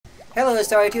Hello,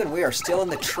 TTYD, and we are still in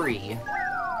the tree.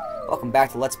 Welcome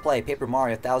back to Let's Play Paper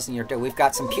Mario 1000 Year Day. We've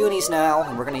got some punies now,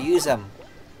 and we're going to use them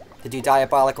to do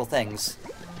diabolical things.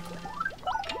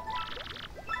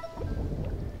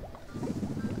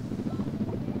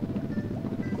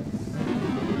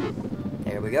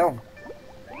 There we go.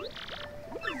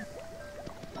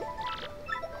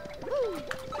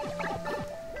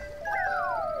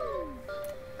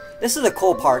 This is a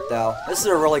cool part, though. This is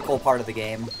a really cool part of the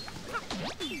game.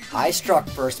 I struck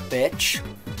first, bitch.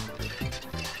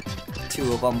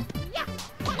 Two of them.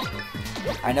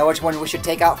 I know which one we should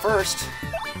take out first.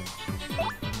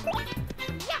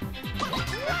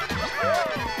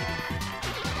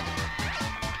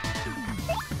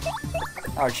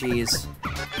 Oh, jeez.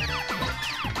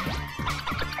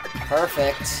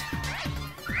 Perfect.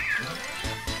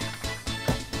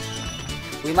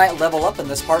 We might level up in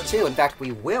this part, too. In fact,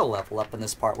 we will level up in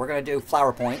this part. We're going to do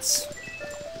flower points.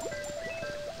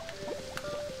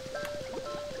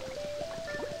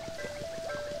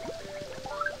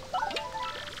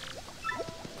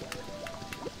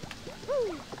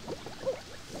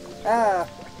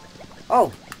 Oh,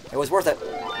 it was worth it.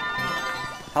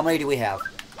 How many do we have?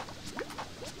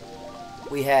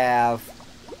 We have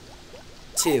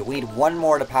 2. We need 1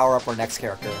 more to power up our next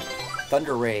character.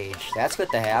 Thunder Rage. That's good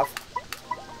to have.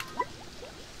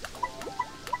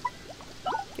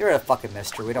 You're a fucking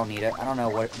mister. We don't need it. I don't know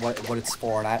what it's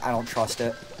for, and I don't trust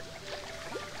it.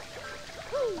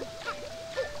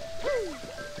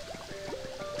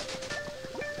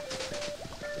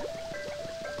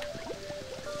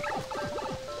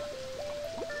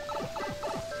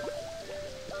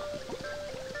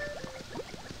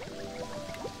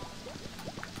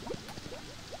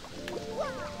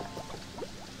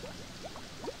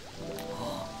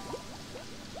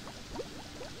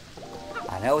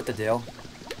 I know what to do.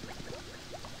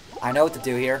 I know what to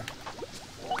do here.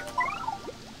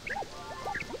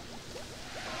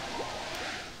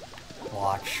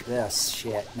 Watch this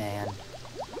shit, man.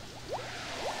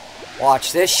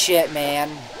 Watch this shit,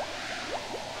 man.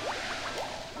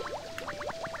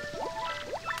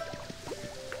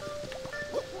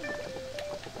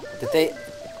 Did they...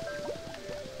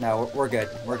 No, we're good.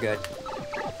 We're good.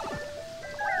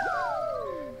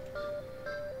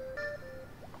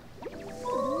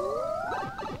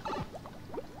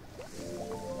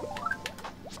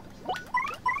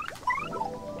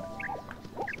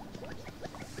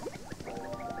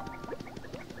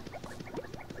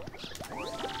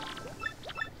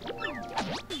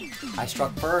 I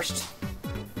struck first.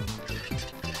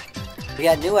 We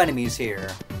got new enemies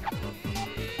here.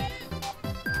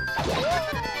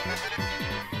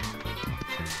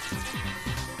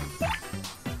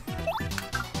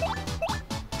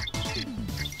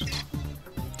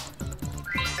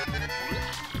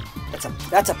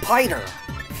 That's a piter.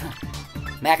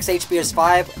 Max HP is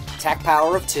 5, attack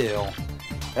power of 2.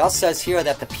 It also says here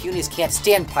that the punies can't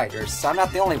stand piters, so I'm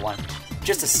not the only one.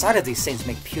 Just the sight of these things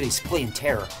make punies flee in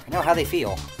terror. I know how they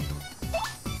feel.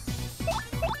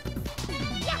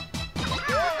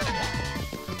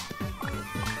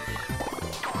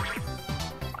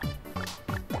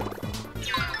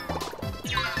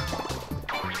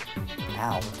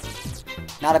 Ow.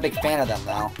 Not a big fan of them,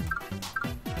 though.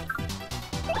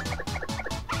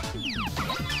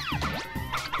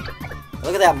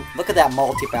 Look at that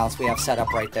multi-bounce we have set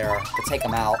up right there to take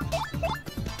them out.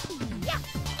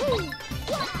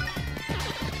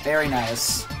 Very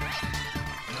nice.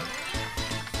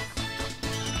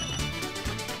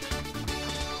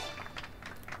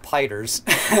 Piters.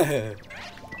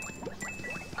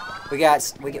 we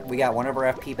got 1 of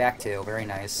our FP back too. Very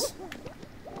nice.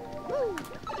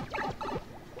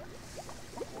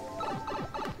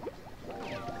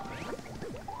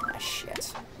 Ah,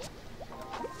 shit.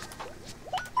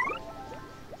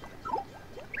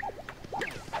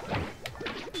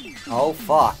 Oh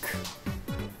fuck.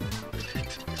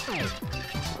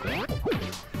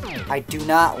 I do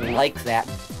not like that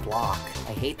block.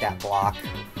 I hate that block.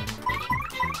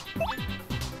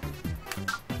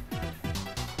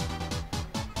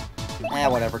 Eh,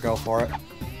 whatever, go for it.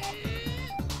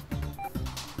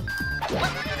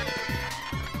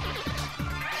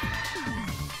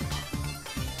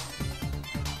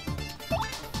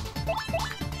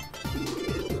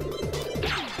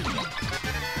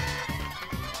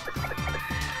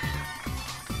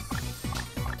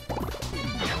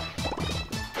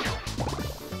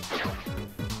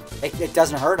 It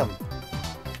doesn't hurt him.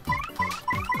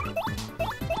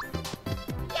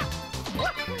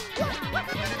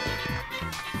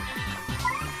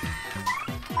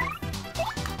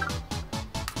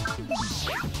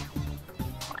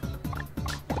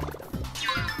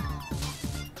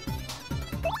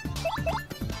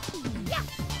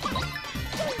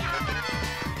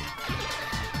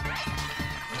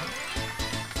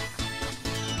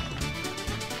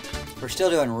 We're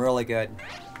still doing really good.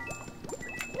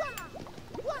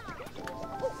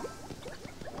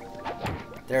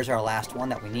 There's our last one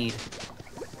that we need.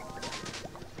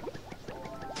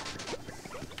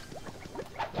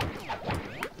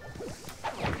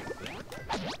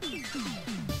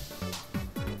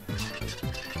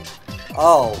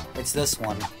 Oh, it's this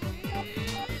one.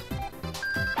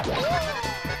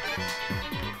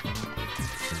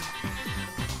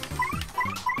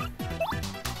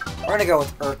 We're gonna go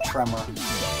with Earth Tremor.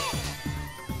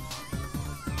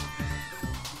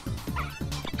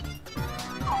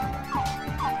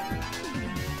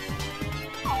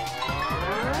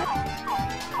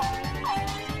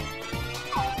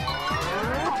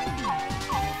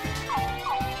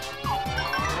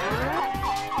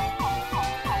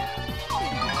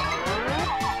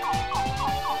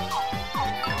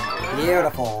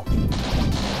 Beautiful.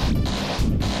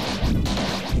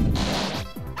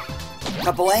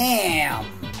 Kablam!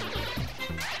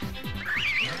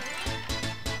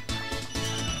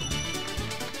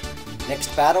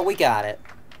 Next battle, we got it.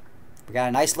 We got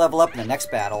a nice level up in the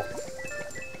next battle.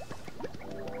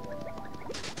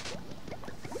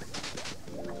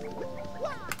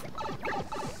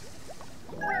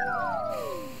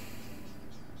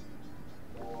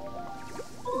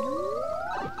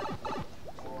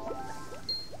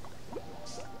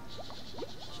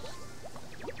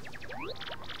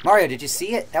 Mario, did you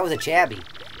see it? That was a jabby.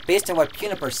 Based on what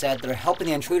Puniper said, they're helping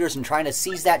the intruders and trying to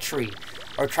seize that tree.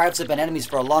 Our tribes have been enemies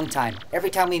for a long time. Every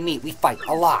time we meet, we fight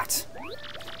a lot.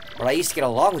 But I used to get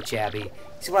along with Jabby.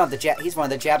 He's one of the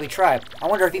Jabby tribe. I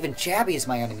wonder if even Jabby is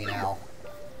my enemy now.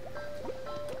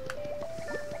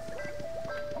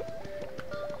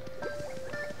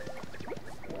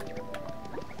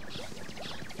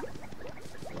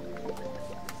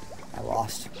 I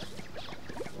lost.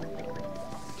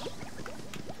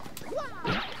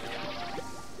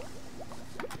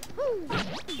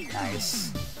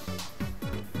 Nice.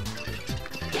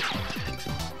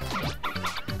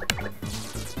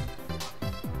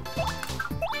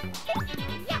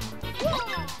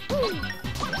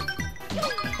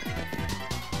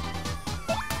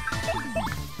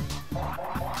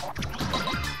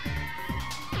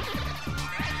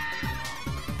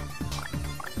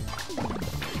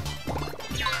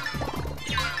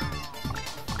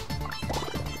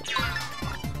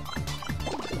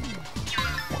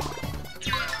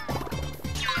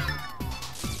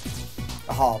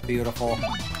 Oh, beautiful.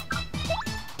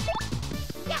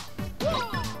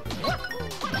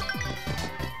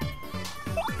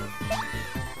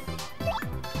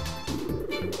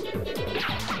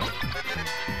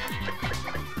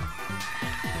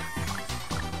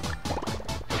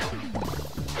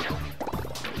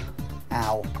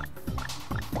 Ow.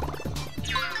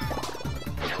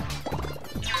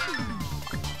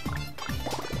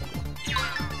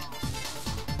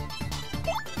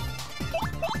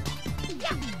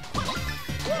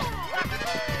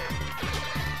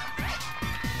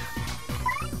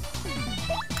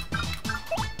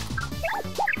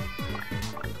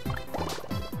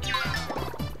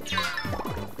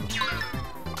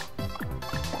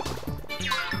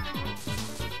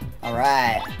 All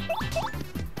right.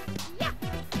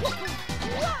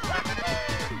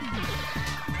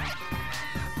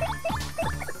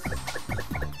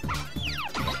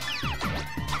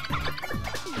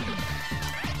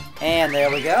 And there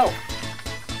we go.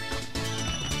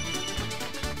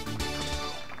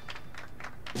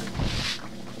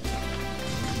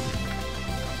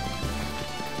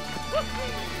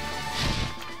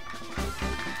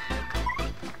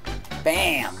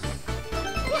 Bam!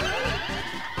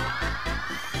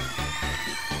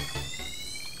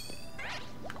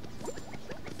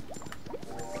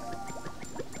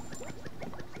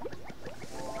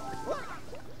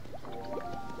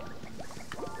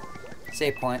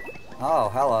 Save point. Oh,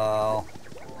 hello.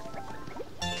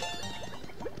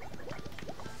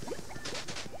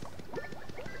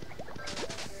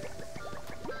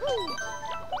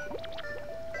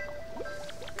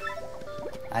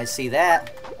 I see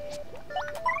that.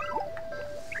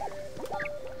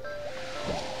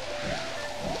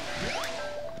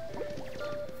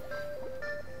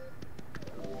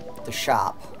 The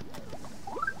shop.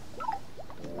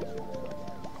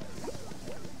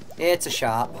 It's a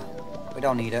shop. We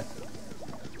don't need it.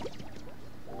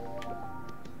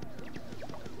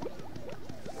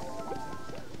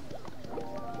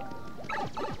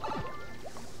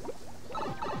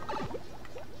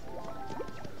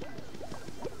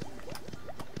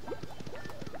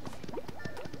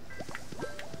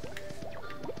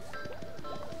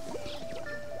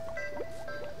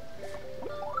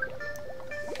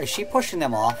 Is she pushing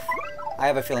them off? I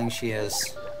have a feeling she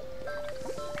is.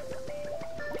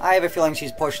 I have a feeling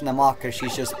she's pushing them off because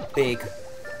she's just big.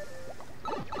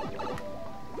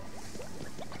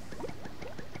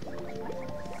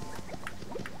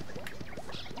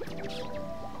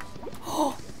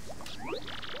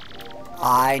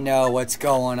 I know what's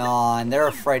going on. They're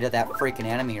afraid of that freaking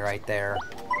enemy right there.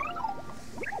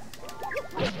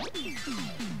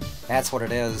 That's what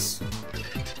it is.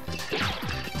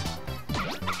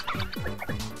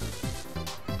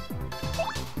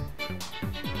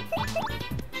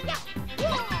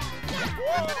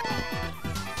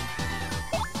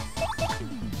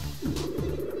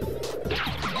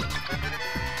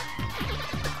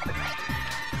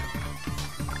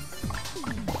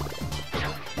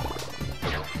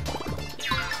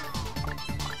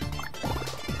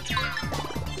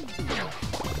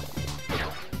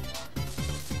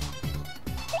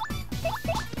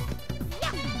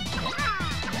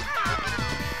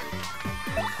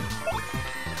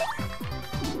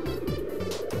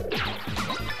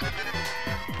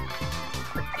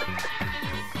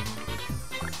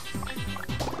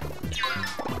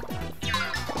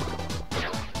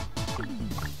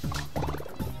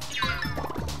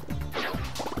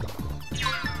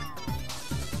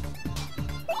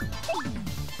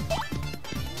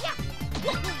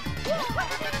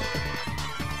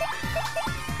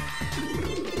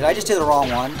 Did I just do the wrong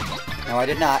one? No, I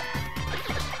did not.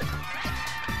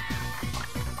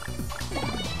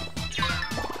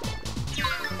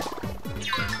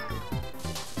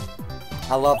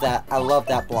 I love that. I love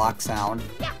that block sound.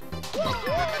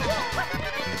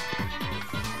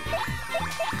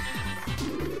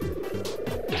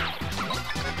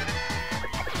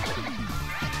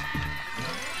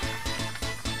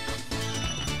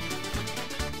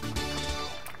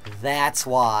 That's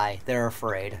why they're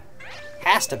afraid.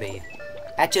 Has to be.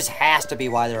 That just has to be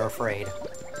why they're afraid.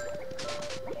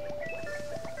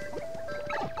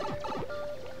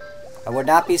 I would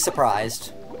not be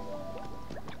surprised.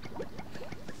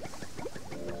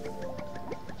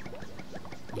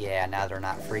 Yeah, now they're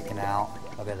not freaking out.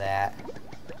 Look at that.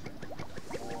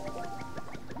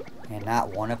 And not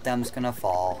one of them's gonna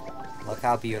fall. Look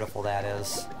how beautiful that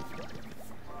is.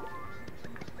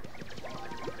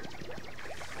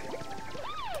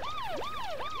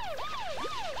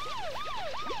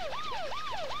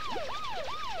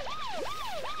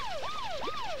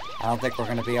 I don't think we're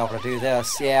going to be able to do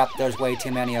this. Yep, there's way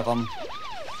too many of them.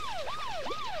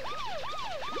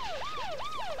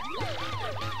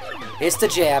 It's the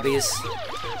jabbies.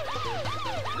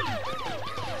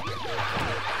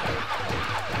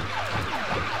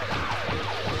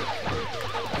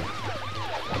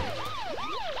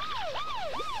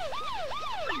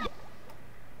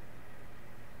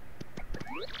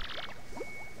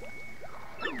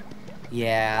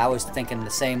 Yeah, I was thinking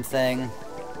the same thing.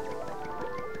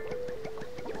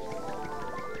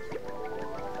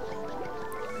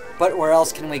 But where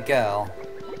else can we go?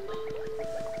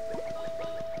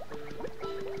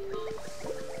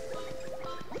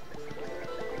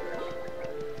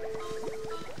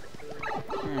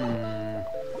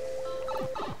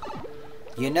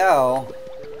 You know...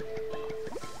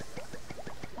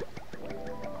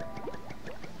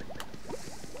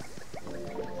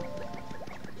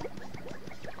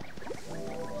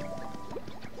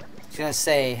 I was gonna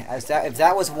say, if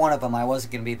that was one of them, I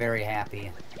wasn't gonna be very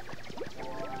happy.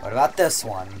 What about this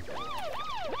one?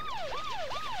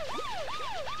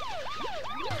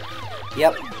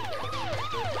 Yep.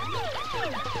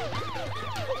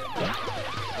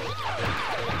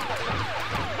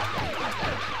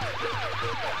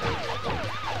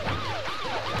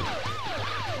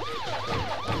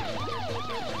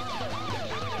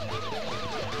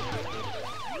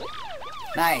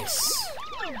 Nice.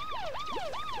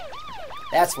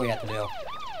 That's what we have to do.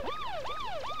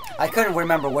 I couldn't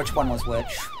remember which one was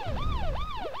which.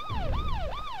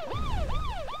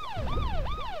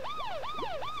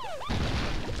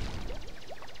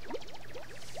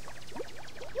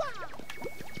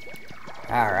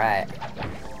 Alright.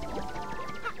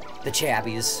 The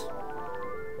chabbies.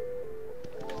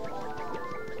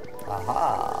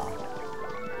 Aha.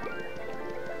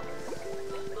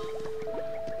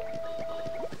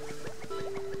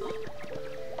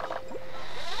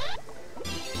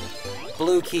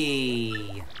 Blue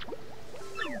key.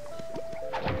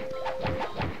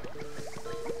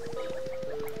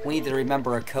 We need to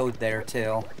remember a code there,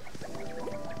 too.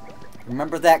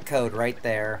 Remember that code right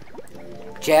there.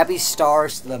 Jabby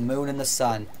stars to the moon and the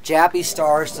sun. Jabby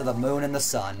stars to the moon and the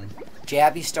sun.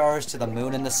 Jabby stars to the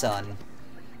moon and the sun.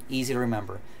 Easy to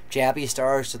remember. Jabby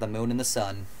stars to the moon and the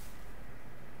sun.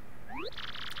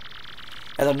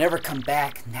 And they'll never come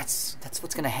back, and that's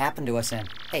what's gonna happen to us. And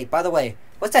hey, by the way,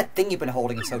 What's that thing you've been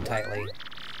holding so tightly?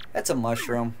 That's a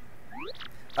mushroom.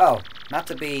 Oh, not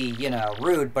to be, you know,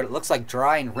 rude, but it looks like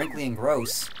dry and wrinkly and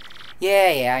gross.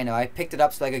 Yeah, I know. I picked it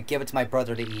up so I could give it to my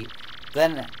brother to eat.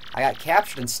 Then I got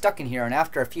captured and stuck in here, and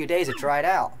after a few days it dried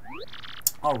out.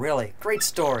 Oh, really? Great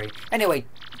story. Anyway,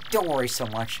 don't worry so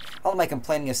much. All my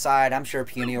complaining aside, I'm sure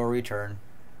Puny will return.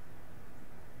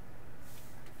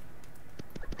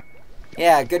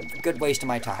 Yeah, good waste of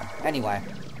my time. Anyway.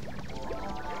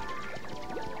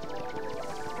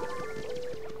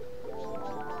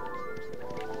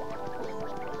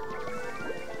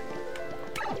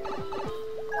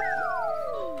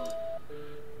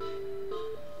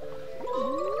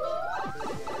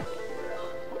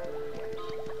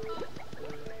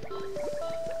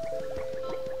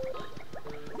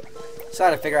 So I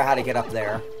had to figure out how to get up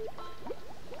there.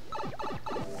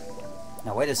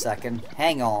 Now wait a second.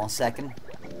 Hang on a second.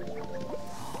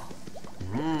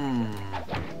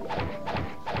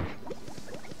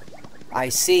 I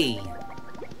see.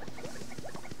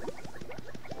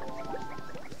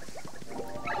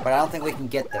 But I don't think we can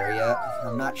get there yet.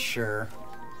 I'm not sure.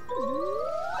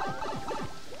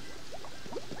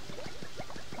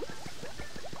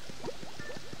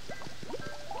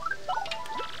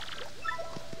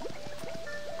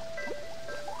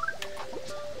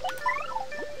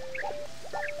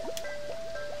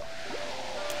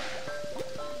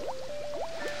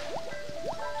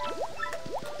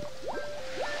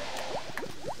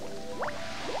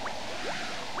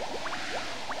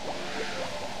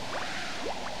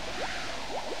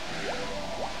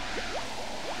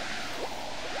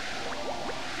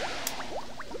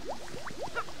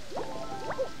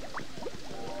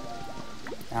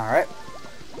 Alright.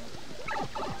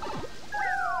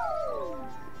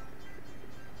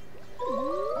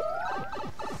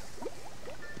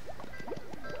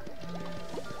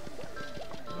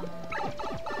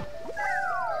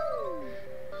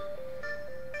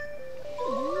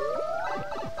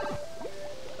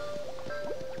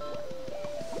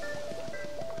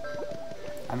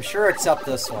 I'm sure it's up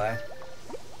this way.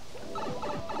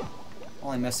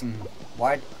 Only missing...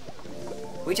 Why?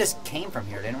 We just came from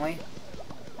here, didn't we?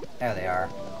 There they are.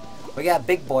 We got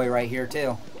Big Boy right here,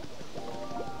 too.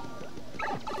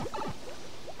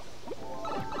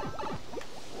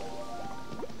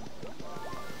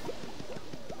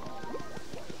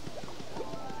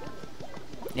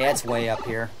 Yeah, it's way up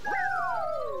here.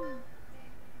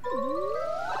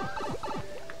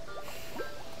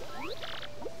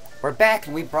 We're back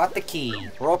and we brought the key.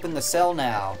 We're opening the cell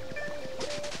now.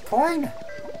 Coin?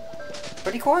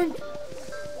 Pretty coin?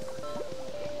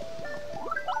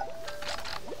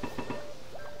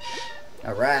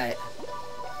 Alright.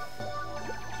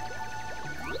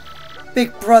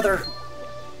 Big brother.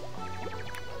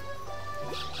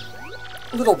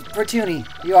 Little Bratuni,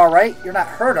 you alright? You're not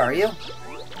hurt, are you?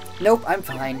 Nope, I'm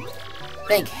fine.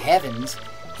 Thank heavens.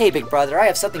 Hey, big brother, I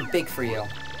have something big for you.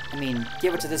 I mean,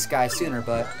 give it to this guy sooner,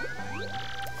 but...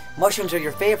 Mushrooms are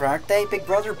your favorite, aren't they, big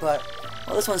brother? But,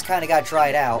 well, this one's kind of got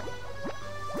dried out.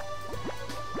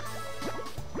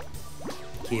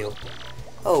 Cute.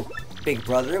 Oh, big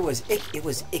brother, it was icky,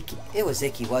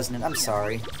 wasn't it? I'm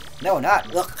sorry. No,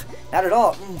 not, look, not at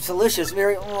all. Delicious,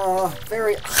 very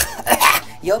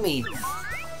yummy.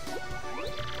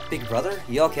 Big brother,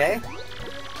 you okay?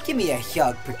 Give me a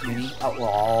hug, Puny. Oh,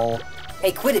 well.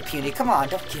 Hey, quit it, Puny. Come on,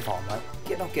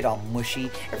 don't get all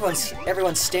mushy.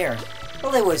 Everyone's staring.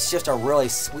 Well, it was just a really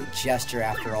sweet gesture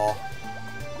after all.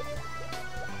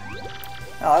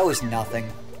 Oh, it was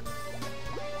nothing.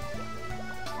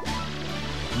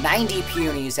 90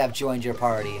 Punies have joined your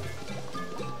party.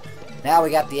 Now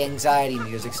we got the anxiety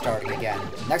music starting again.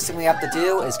 Next thing we have to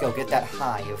do is go get that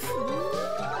hive.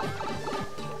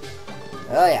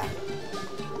 Oh yeah.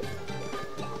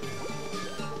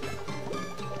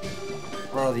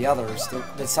 Where are the others?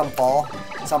 Did some fall?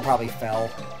 Some probably fell.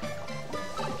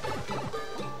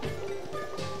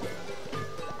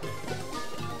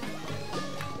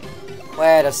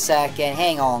 Wait a second.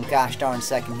 Hang on, gosh darn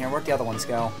second here. Where'd the other ones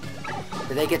go?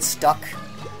 Did they get stuck?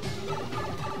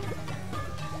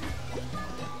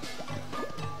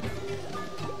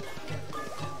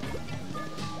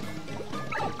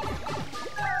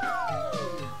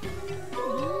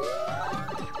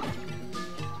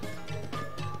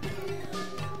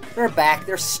 They're back.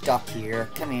 They're stuck here.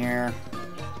 Come here.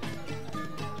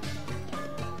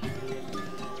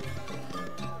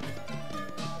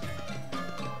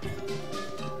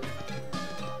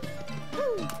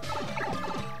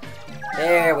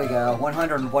 There we go.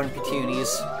 101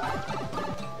 Petunies.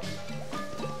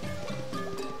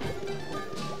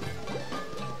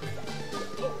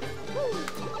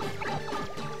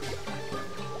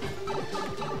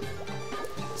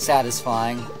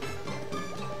 satisfying.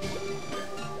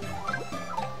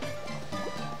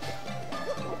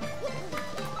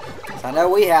 So I know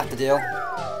what we have to do.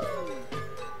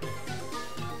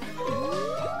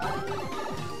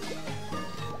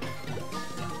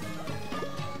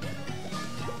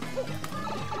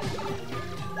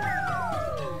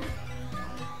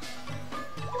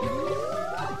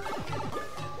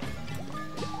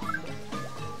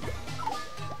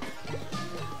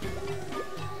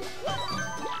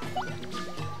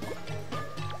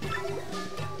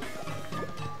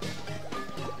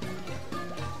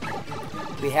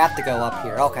 We have to go up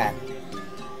here. Okay.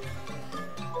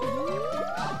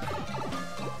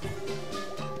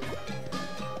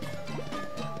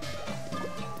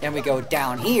 Then we go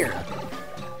down here.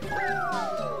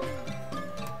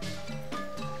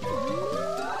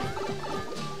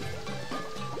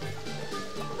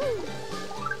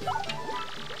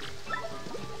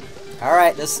 All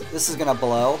right, this is gonna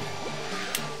blow.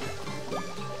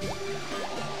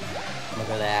 Look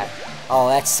at that. Oh,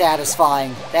 that's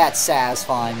satisfying. That's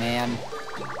satisfying, man.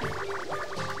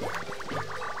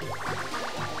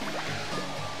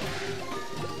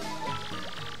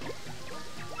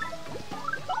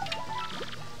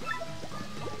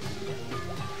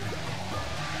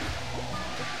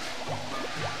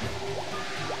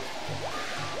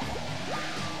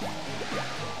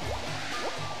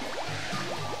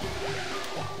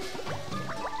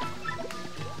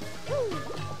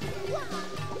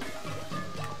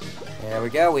 There we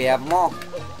go, we have them all.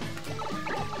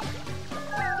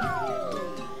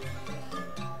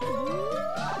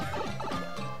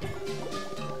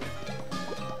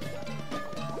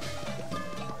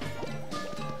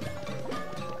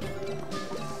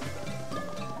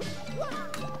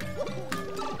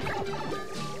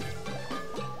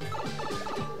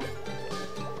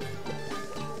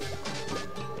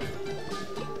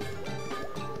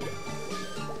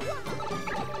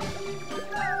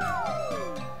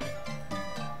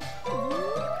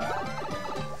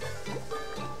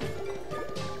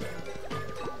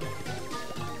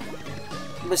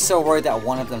 I'm just so worried that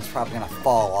one of them's probably gonna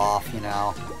fall off, you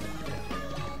know.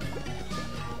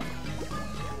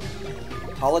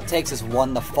 All it takes is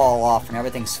one to fall off and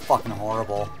everything's fucking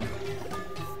horrible.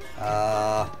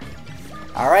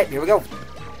 Alright, here we go.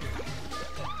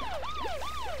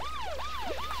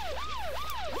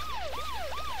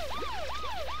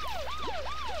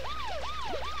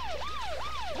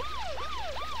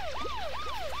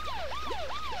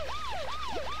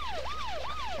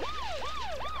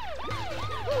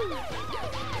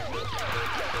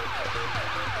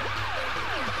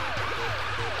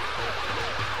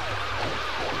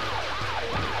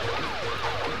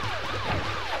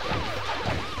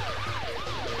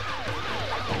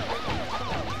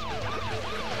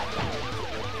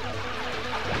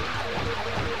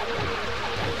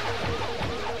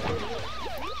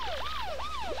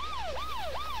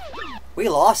 We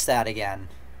lost that again.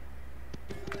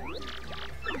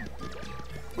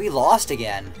 We lost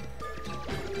again.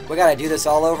 We gotta do this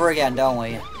all over again, don't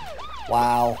we?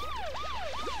 Wow.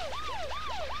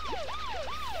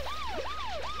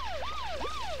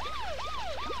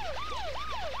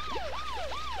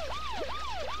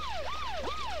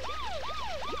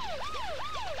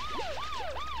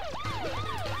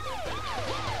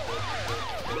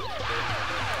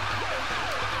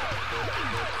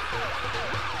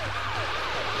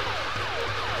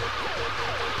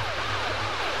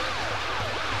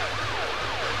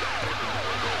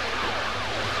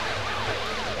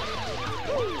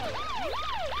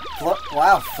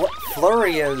 Wow,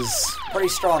 Flurry is pretty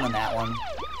strong on that one.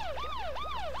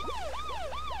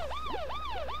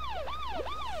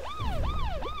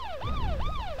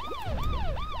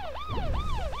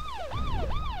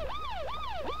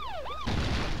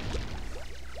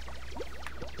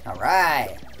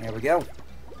 Alright, here we go.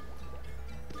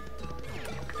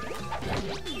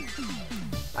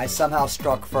 I somehow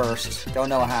struck first. Don't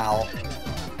know how.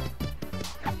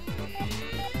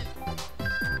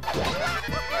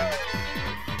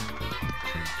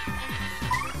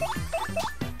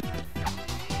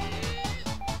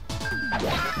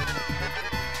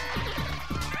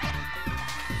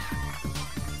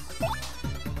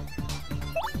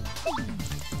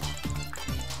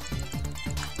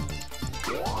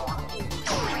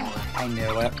 I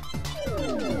knew it.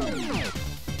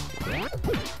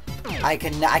 I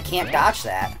can't dodge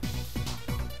that.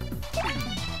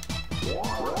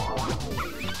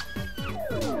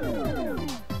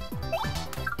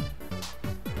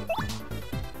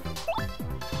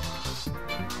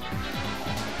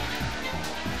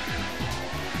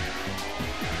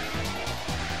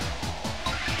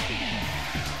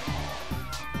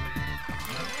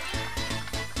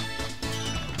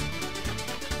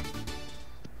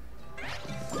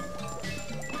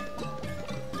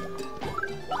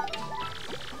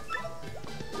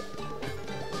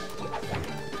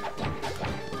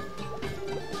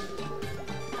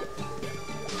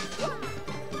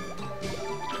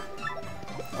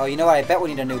 Oh, you know what? I bet we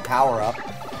need a new power-up.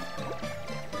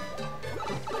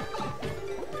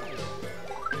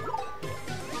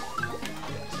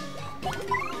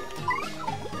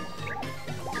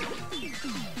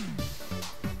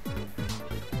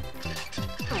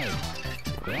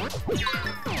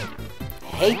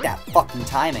 Hate that fucking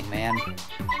timing, man.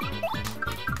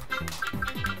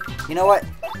 You know what?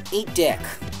 Eat dick.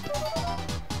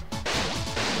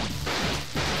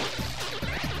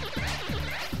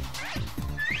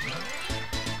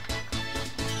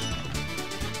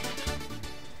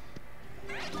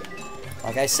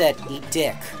 Like I said, eat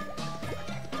dick.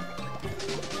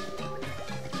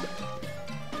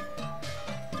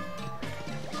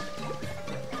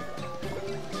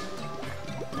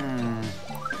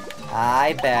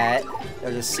 I bet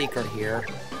there's a secret here.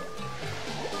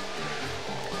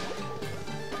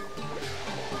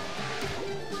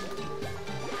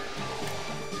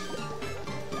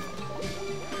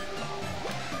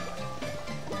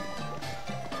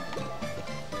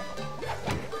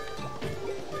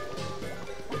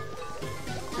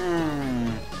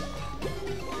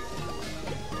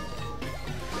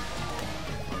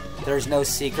 There's no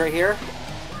secret here?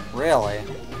 Really?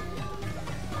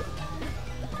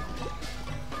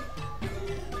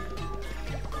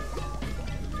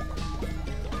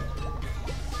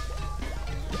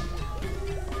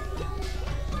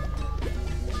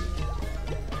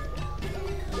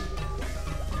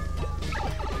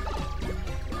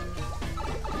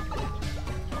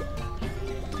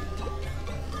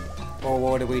 Well,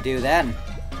 what do we do then?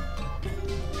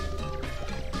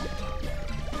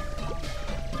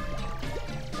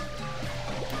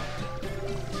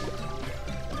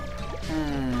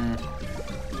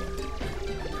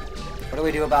 What do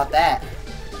we do about that?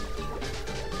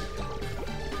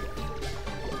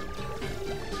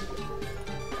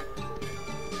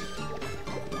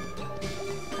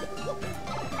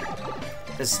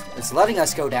 It's letting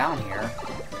us go down here.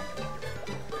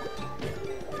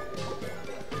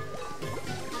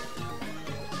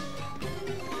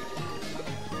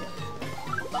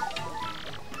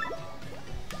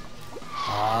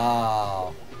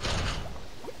 Oh.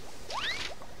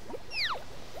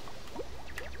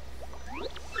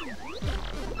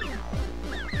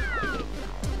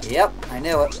 Yep, I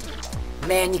knew it.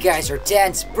 Man, you guys are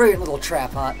dense. Brilliant little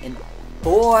trap, huh? And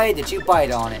boy, did you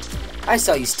bite on it. I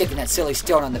saw you sticking that silly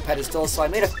stone on the pedestal, so I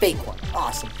made a fake one.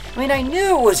 Awesome. I mean, I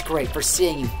knew it was great for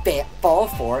seeing you fall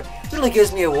for it. Really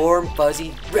gives me a warm,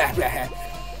 fuzzy...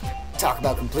 Talk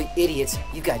about complete idiots.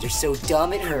 You guys are so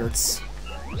dumb it hurts.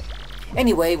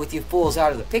 Anyway, with you fools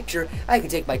out of the picture, I can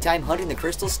take my time hunting the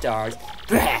crystal stars.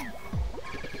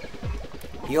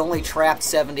 You only trapped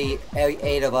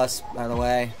 78 of us, by the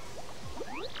way.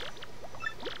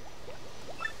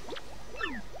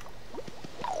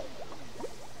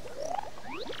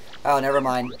 Oh, never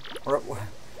mind.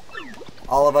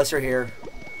 All of us are here.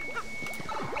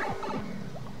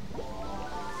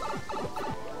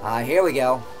 Here we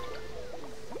go.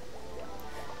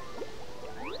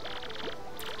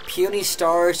 Puny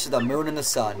stars to the moon and the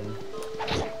sun.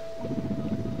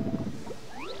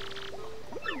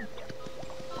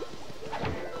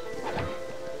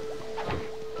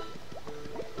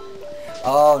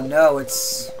 Oh no,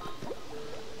 it's...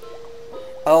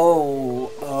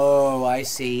 Oh, I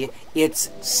see. It's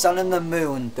sun and the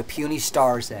moon, the puny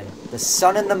stars in. The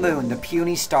sun and the moon, the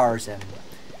puny stars in.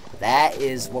 That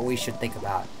is what we should think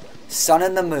about. Sun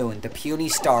and the moon, the puny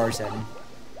stars in.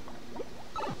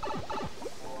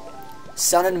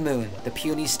 Sun and moon, the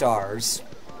puny stars.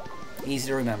 Easy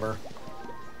to remember.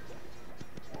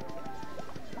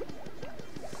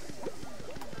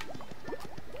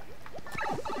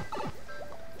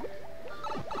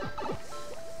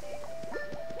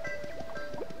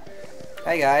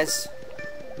 Hey guys.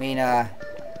 I mean,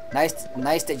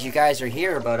 nice that you guys are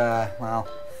here, but, well,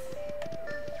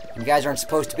 you guys aren't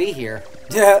supposed to be here.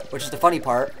 Which is the funny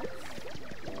part.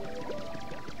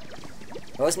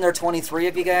 Wasn't there 23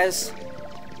 of you guys?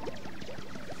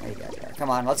 There you guys are. Come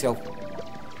on, let's go.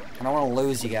 I don't want to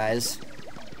lose you guys.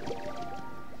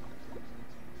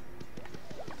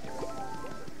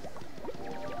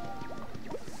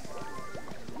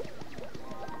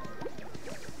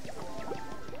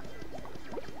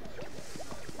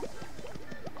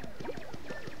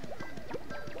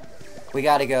 We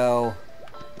gotta go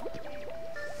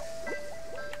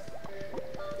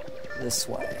this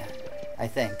way, I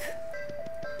think.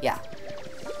 Yeah.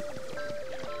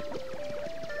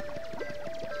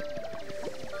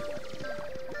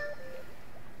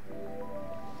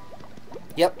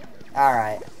 Yep.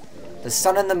 Alright. The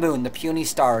sun and the moon, the puny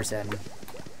stars in.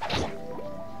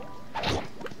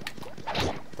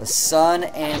 The sun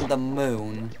and the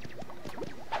moon.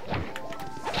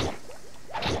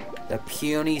 The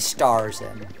puny stars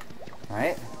in.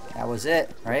 Right? That was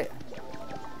it, right?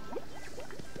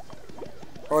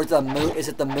 Or the moon, is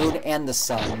it the moon and the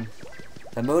sun?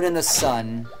 The moon and the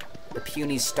sun, the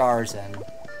puny stars in.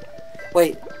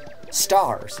 Wait,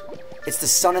 stars. It's the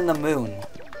sun and the moon.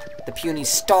 The puny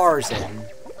stars in.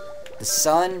 The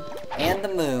sun and the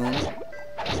moon.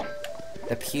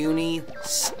 The puny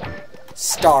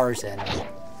stars in.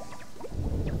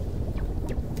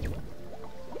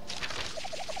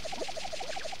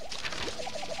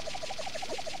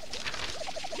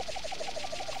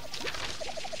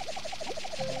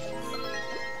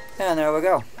 And there we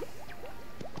go.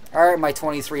 Alright, my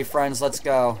 23 friends, let's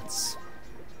go.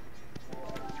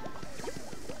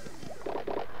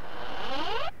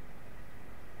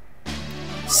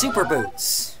 Super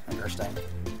boots. Interesting.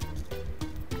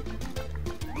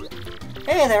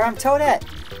 Hey there, I'm Toadette.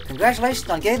 Congratulations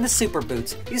on getting the super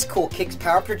boots. These cool kicks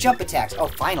power up your jump attacks. Oh,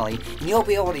 finally. And you'll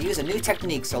be able to use a new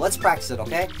technique, so let's practice it,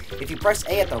 okay? If you press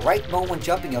A at the right moment when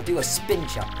jumping, you'll do a spin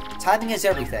jump. Timing is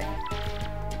everything.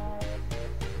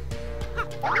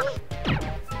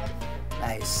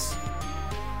 Nice.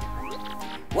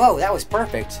 Whoa, that was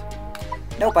perfect.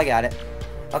 Nope, I got it.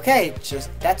 Okay,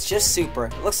 that's just super.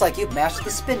 It looks like you've mastered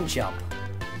the spin jump.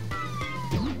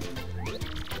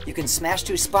 You can smash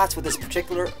 2 spots with this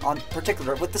particular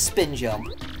with the spin jump.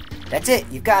 That's it,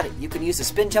 you've got it. You can use the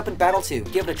spin jump in battle too.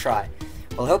 Give it a try.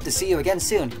 Well, I hope to see you again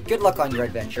soon. Good luck on your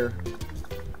adventure.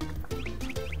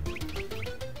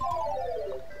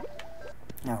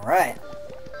 Alright.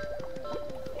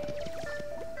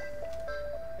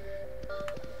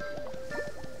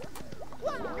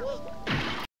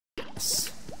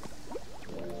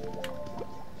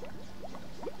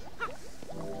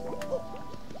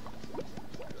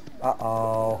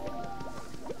 Uh-oh.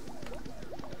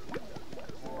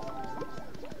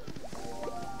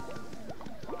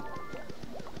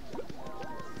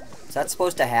 Is that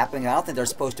supposed to happen? I don't think they're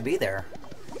supposed to be there.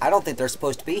 I don't think they're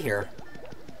supposed to be here.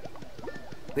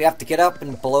 We have to get up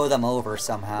and blow them over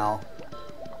somehow.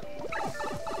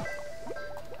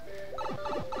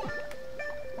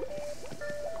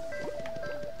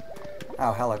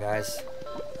 Oh, hello, guys.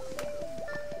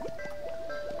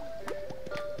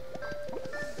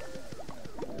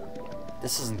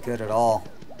 This isn't good at all.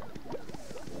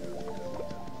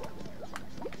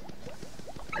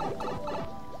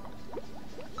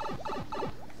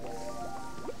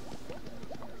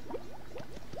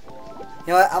 You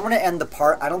know what? I'm gonna end the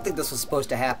part. I don't think this was supposed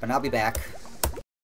to happen. I'll be back.